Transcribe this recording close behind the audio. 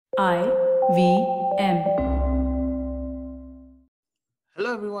IVM.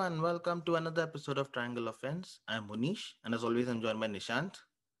 Hello everyone, welcome to another episode of Triangle Offense. I'm Munish, and as always, I'm joined by Nishant.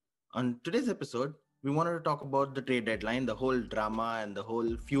 On today's episode, we wanted to talk about the trade deadline, the whole drama and the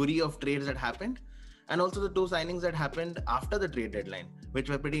whole fury of trades that happened, and also the two signings that happened after the trade deadline, which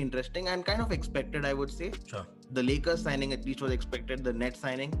were pretty interesting and kind of expected, I would say. Sure. The Lakers signing at least was expected, the Nets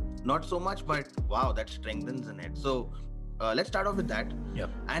signing, not so much, but wow, that strengthens the net. So let's start off with that. Yep.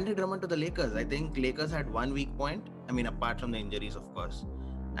 Andre Drummond to the Lakers. I think Lakers had one weak point. I mean, apart from the injuries, of course,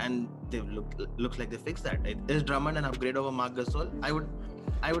 and they looks like they fixed that. Is Drummond an upgrade over Marc Gasol?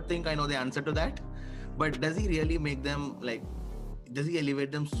 I would think I know the answer to that, but does he really make them like? Does he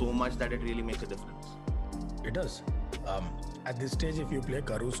elevate them so much that it really makes a difference? It does. At this stage, if you play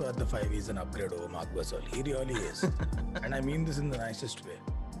Caruso at the 5, he's an upgrade over Marc Gasol. He really is. And I mean this in the nicest way.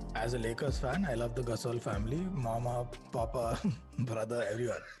 As a Lakers fan, I love the Gasol family, mama, papa, brother,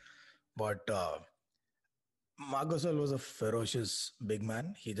 everyone. But Marc Gasol was a ferocious big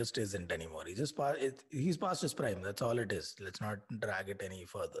man. He just isn't anymore. He's past his prime. That's all it is. Let's not drag it any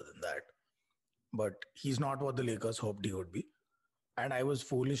further than that. But he's not what the Lakers hoped he would be. And I was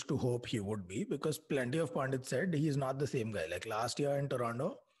foolish to hope he would be because plenty of pundits said he's not the same guy. Like last year in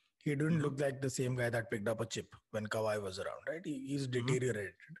Toronto, he didn't look like the same guy that picked up a chip when Kawhi was around, right? He's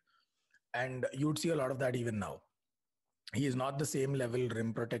deteriorated. And you'd see a lot of that even now. He is not the same level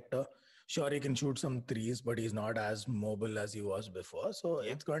rim protector. Sure, he can shoot some threes, but he's not as mobile as he was before. So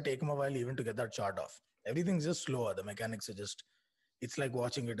it's going to take him a while even to get that shot off. Everything's just slower. The mechanics are just, it's like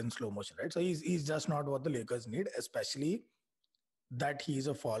watching it in slow motion, right? So he's just not what the Lakers need, especially that he's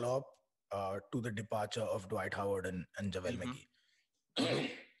a follow-up to the departure of Dwight Howard and JaVale McGee.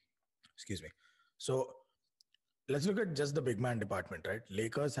 Excuse me. So let's look at just the big man department, right?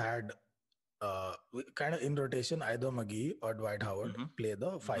 Lakers had kind of in rotation either McGee or Dwight Howard play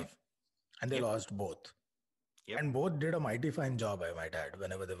the 5, and they lost both. And both did a mighty fine job, I might add,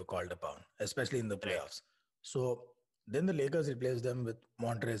 whenever they were called upon, especially in the playoffs. So then the Lakers replaced them with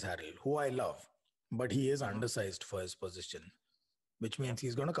Montrezl Harrell, who I love, but he is undersized for his position, which means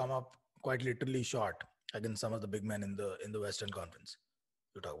he's going to come up quite literally short against some of the big men in the Western Conference.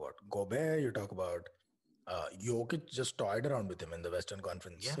 You talk about Gobert, you talk about Jokic just toyed around with him in the Western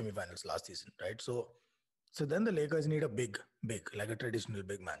Conference semifinals last season, right? So then the Lakers need a big, like a traditional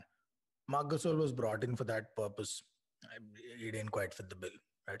big man. Marc Gasol was brought in for that purpose. He didn't quite fit the bill,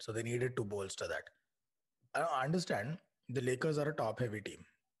 right? So they needed to bolster that. I understand the Lakers are a top-heavy team.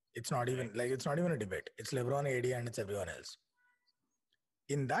 It's not even a debate. It's LeBron, AD, and it's everyone else.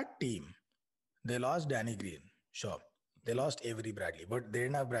 In that team, they lost Danny Green, sure. They lost Avery Bradley, but they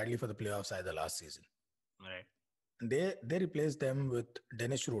didn't have Bradley for the playoffs either last season. Right. They replaced them with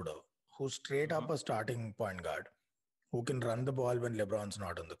Dennis Schroeder, who's straight up a starting point guard, who can run the ball when LeBron's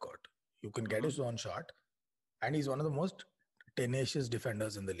not on the court. You can get his own shot, and he's one of the most tenacious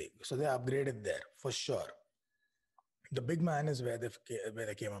defenders in the league. So they upgraded there for sure. The big man is where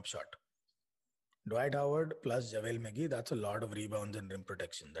they came up short. Dwight Howard plus JaVale McGee, that's a lot of rebounds and rim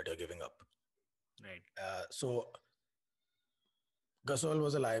protection that you're giving up. Right. So Gasol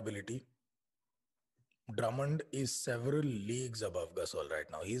was a liability. Drummond is several leagues above Gasol right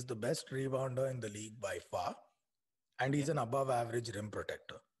now. He's the best rebounder in the league by far, and he's an above average rim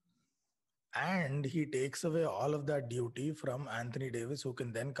protector. And he takes away all of that duty from Anthony Davis, who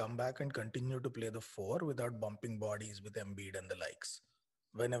can then come back and continue to play the 4 without bumping bodies with Embiid and the likes,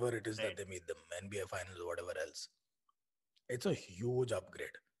 whenever it is that they meet them, NBA Finals or whatever else. It's a huge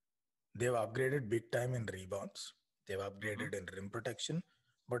upgrade. They've upgraded big time in rebounds. They've upgraded in rim protection.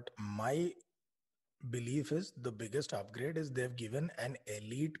 But my belief is the biggest upgrade is they've given an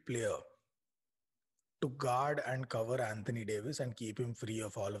elite player to guard and cover Anthony Davis and keep him free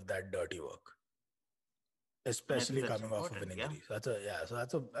of all of that dirty work, especially coming off of an injury. So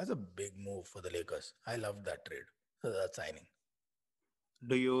that's a big move for the Lakers. I loved that trade, that signing.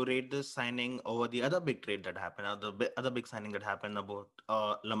 Do you rate this signing over the other big trade that happened, or the other big signing that happened about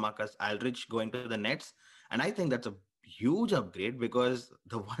LaMarcus Aldridge going to the Nets? And I think that's a huge upgrade because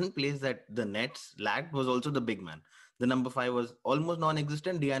the one place that the Nets lacked was also the big man. The number 5 was almost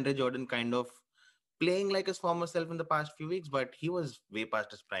non-existent. DeAndre Jordan kind of playing like his former self in the past few weeks, but he was way past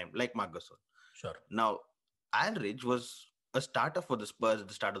his prime, like Marc Gasol. Sure. Now, Aldridge was a starter for the Spurs at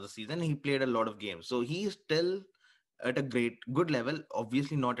the start of the season. He played a lot of games. So he's still at a good level.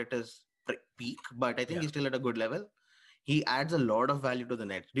 Obviously not at his peak, but I think he's still at a good level. He adds a lot of value to the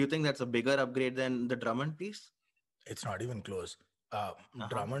Nets. Do you think that's a bigger upgrade than the Drummond piece? It's not even close.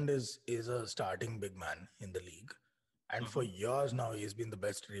 Drummond is a starting big man in the league. And for years now, he's been the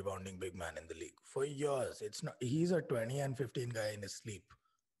best rebounding big man in the league. For years. He's a 20 and 15 guy in his sleep.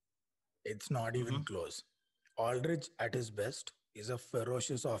 It's not Mm-hmm. even close. Aldridge at his best is a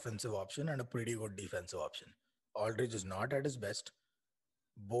ferocious offensive option and a pretty good defensive option. Aldridge is not at his best.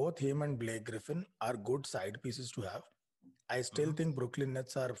 Both him and Blake Griffin are good side pieces to have. I still Mm-hmm. think Brooklyn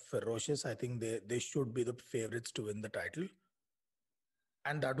Nets are ferocious. I think they should be the favorites to win the title.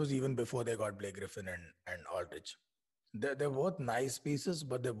 And that was even before they got Blake Griffin and Aldridge. They're both nice pieces,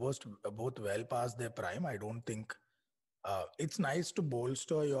 but they're both well past their prime. I don't think it's nice to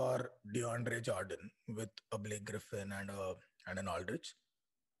bolster your DeAndre Jordan with a Blake Griffin and an Aldridge.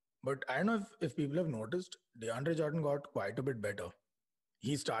 But I don't know if people have noticed, DeAndre Jordan got quite a bit better.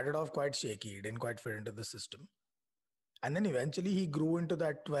 He started off quite shaky, he didn't quite fit into the system. And then eventually he grew into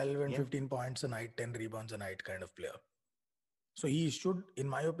that 12 and Yeah. 15 points a night, 10 rebounds a night kind of player. So he should, in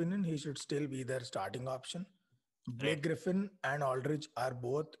my opinion, he should still be their starting option. Blake Right. Griffin and Aldridge are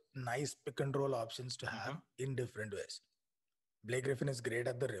both nice pick and roll options to have Mm-hmm. in different ways. Blake Griffin is great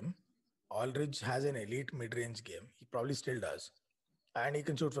at the rim. Aldridge has an elite mid-range game. He probably still does. And he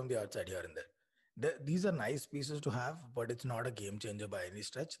can shoot from the outside here and there. These are nice pieces to have, but it's not a game changer by any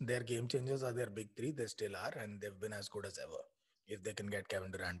stretch. Their game changers are their big three. They still are, and they've been as good as ever if they can get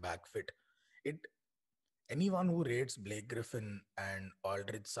Kevin Durant back fit. It Anyone who rates Blake Griffin and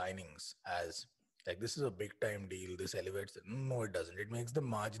Aldridge signings as like this is a big time deal, this elevates it. No, it doesn't. It makes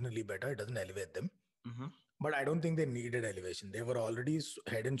them marginally better. It doesn't elevate them. Mm-hmm. But I don't think they needed elevation. They were already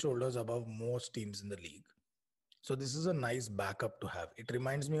head and shoulders above most teams in the league. So this is a nice backup to have. It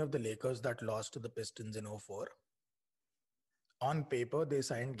reminds me of the Lakers that lost to the Pistons in '04. On paper, they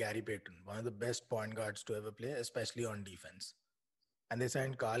signed Gary Payton, one of the best point guards to ever play, especially on defense. And they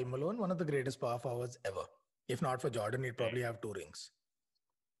signed Karl Malone, one of the greatest power forwards ever. If not for Jordan, he'd Right. probably have 2 rings.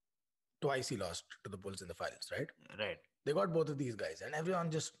 Twice he lost to the Bulls in the finals, right? Right. They got both of these guys, and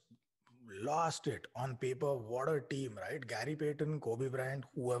everyone just lost it on paper. What a team, right? Gary Payton, Kobe Bryant,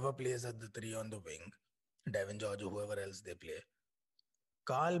 whoever plays at the three on the wing, Devin George, or whoever else they play,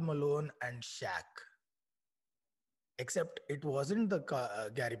 Karl Malone and Shaq. Except it wasn't the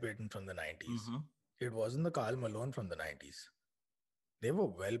Gary Payton from the 90s. Mm-hmm. It wasn't the Karl Malone from the 90s. They were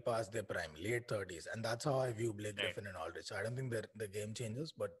well past their prime, late 30s. And that's how I view Blake Right. Griffin and Aldridge. So I don't think they're the game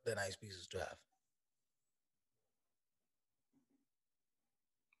changers, but they're nice pieces to have.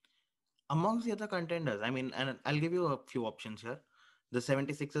 Amongst the other contenders, I mean, and I'll give you a few options here. The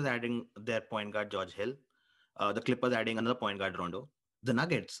 76ers adding their point guard George Hill. The Clippers adding another point guard Rondo. The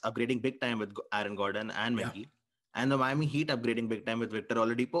Nuggets upgrading big time with Aaron Gordon and Yeah. McGee. And the Miami Heat upgrading big time with Victor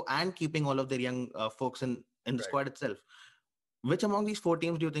Oladipo and keeping all of their young folks in the Right. squad itself. Which among these four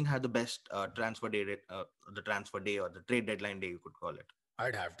teams do you think had the best transfer day, the transfer day or the trade deadline day, you could call it?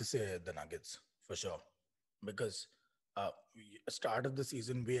 I'd have to say the Nuggets for sure. Because start of the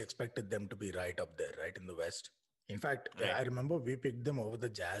season, we expected them to be right up there, right in the West. In fact, Right. I remember we picked them over the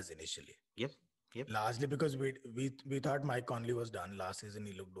Jazz initially. Yep. Yep. Largely because we thought Mike Conley was done. Last season,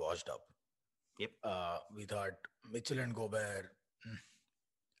 he looked washed up. Yep. We thought Mitchell and Gobert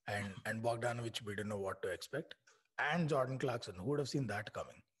and Bogdanovich, we didn't know what to expect. And Jordan Clarkson, who would have seen that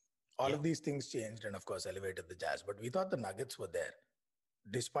coming? All Yeah. of these things changed and, of course, elevated the Jazz. But we thought the Nuggets were there.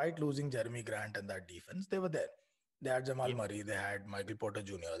 Despite losing Jeremy Grant and that defense, they were there. They had Jamal Yep. Murray, they had Michael Porter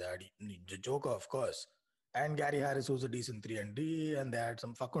Jr., they had Joker, of course, and Gary Harris, who's a decent 3-and-D, and they had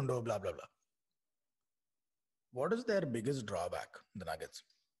some Facundo, blah, blah, blah. What is their biggest drawback, the Nuggets?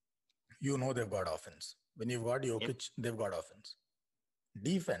 You know they've got offense. When you've got Jokic, they've got offense.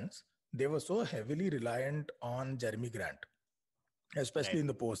 Defense, they were so heavily reliant on Jeremy Grant, especially Right. in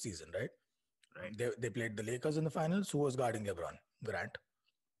the postseason, right? Right. They played the Lakers in the finals. Who was guarding LeBron? Grant.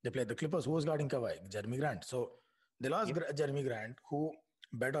 They played the Clippers. Who was guarding Kawhi? Jeremy Grant. So they lost Yep. Jeremy Grant, who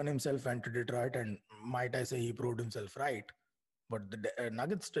bet on himself, went to Detroit, and might I say he proved himself right. But the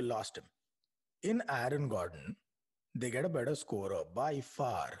Nuggets still lost him. In Aaron Gordon, they get a better scorer by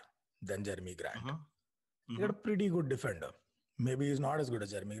far than Jeremy Grant. Mm-hmm. They got a pretty good defender. Maybe he's not as good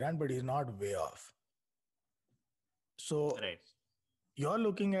as Jeremy Grant, but he's not way off. So Right. you're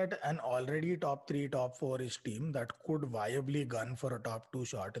looking at an already top 3, top 4-ish team that could viably gun for a top 2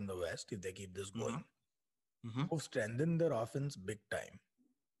 shot in the West if they keep this going. Mm-hmm. Who've strengthened their offense big time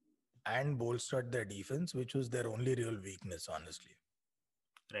and bolstered their defense, which was their only real weakness, honestly.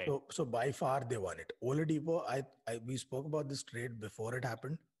 Right. So by far they won it. Oladipo, we spoke about this trade before it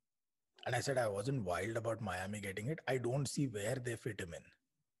happened, and I said I wasn't wild about Miami getting it. I don't see where they fit him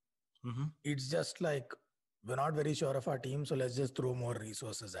in. Mm-hmm. It's just like we're not very sure of our team, so let's just throw more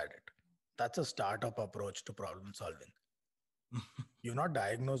resources at it. That's a startup approach to problem solving. You've not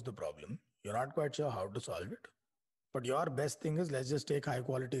diagnosed the problem. You're not quite sure how to solve it. But your best thing is let's just take high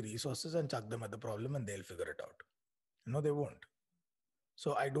quality resources and chuck them at the problem and they'll figure it out. No, they won't.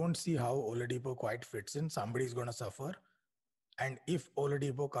 So I don't see how Oladipo quite fits in. Somebody's going to suffer. And if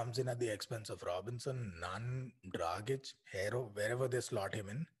Oladipo comes in at the expense of Robinson, Nunn, Dragic, Hero, wherever they slot him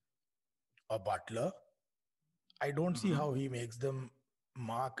in, or Butler, I don't see Mm-hmm. how he makes them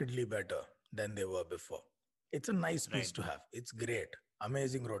markedly better than they were before. It's a nice piece Right. to have. It's great.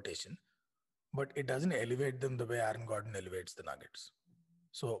 Amazing rotation. But it doesn't elevate them the way Aaron Gordon elevates the Nuggets.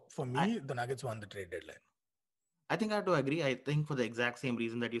 So for I me, the Nuggets won the trade deadline. I think I have to agree. I think for the exact same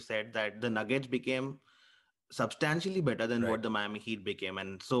reason that you said that the Nuggets became substantially better than Right. what the Miami Heat became.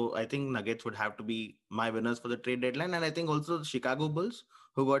 And so I think Nuggets would have to be my winners for the trade deadline. And I think also the Chicago Bulls,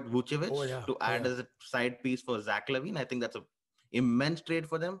 who got Vucevic Oh, yeah. to Oh, add yeah. as a side piece for Zach Levine. I think that's a immense trade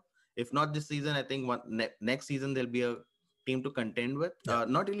for them. If not this season, I think next season there'll be a team to contend with. Yeah.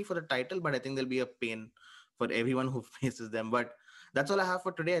 Not really for the title, but I think there'll be a pain for everyone who faces them. But that's all I have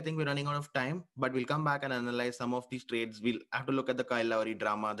for today. I think we're running out of time, but we'll come back and analyze some of these trades. We'll have to look at the Kyle Lowry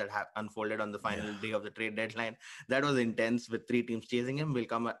drama that unfolded on the Yeah. final day of the trade deadline. That was intense with three teams chasing him. We'll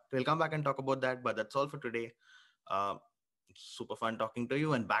come back and talk about that. But that's all for today. Uh, Super fun talking to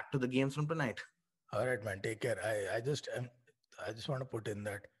you, and back to the games from tonight. All right, man. Take care. I just want to put in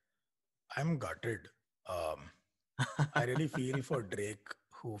that I'm gutted. Um, I really feel for Drake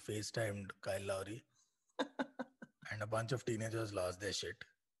who FaceTimed Kyle Lowry and a bunch of teenagers lost their shit.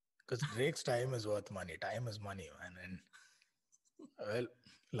 Because Drake's time is worth money. Time is money, man. And well,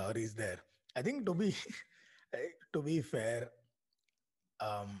 Lowry's there. I think to be to be fair,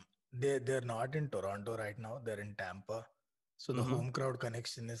 they're not in Toronto right now. They're in Tampa. So the Mm-hmm. home crowd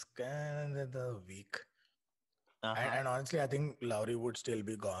connection is kind of the weak. Uh-huh. And honestly, I think Lowry would still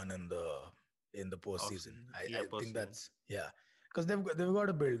be gone in the postseason. Off-season. I Yeah, think postseason. that's yeah, because they've got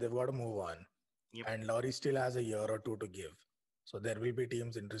to build, they've got to move on, Yep. and Lowry still has a year or two to give. So there will be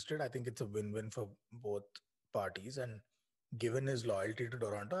teams interested. I think it's a win-win for both parties, and given his loyalty to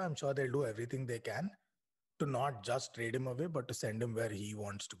Toronto, I'm sure they'll do everything they can to not just trade him away, but to send him where he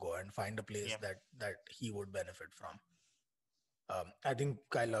wants to go and find a place Yeah. that he would benefit from. I think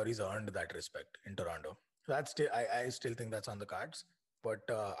Kyle Lowry's earned that respect in Toronto. That's still, I still think that's on the cards. But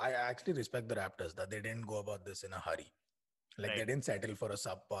I actually respect the Raptors that they didn't go about this in a hurry. Like they Right. didn't settle for a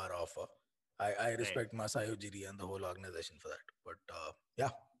subpar offer. I Right. respect Masai Ujiri and the whole organization for that. But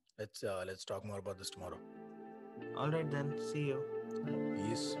yeah, let's talk more about this tomorrow. All right then. See you. Bye.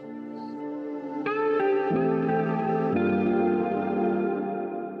 Peace.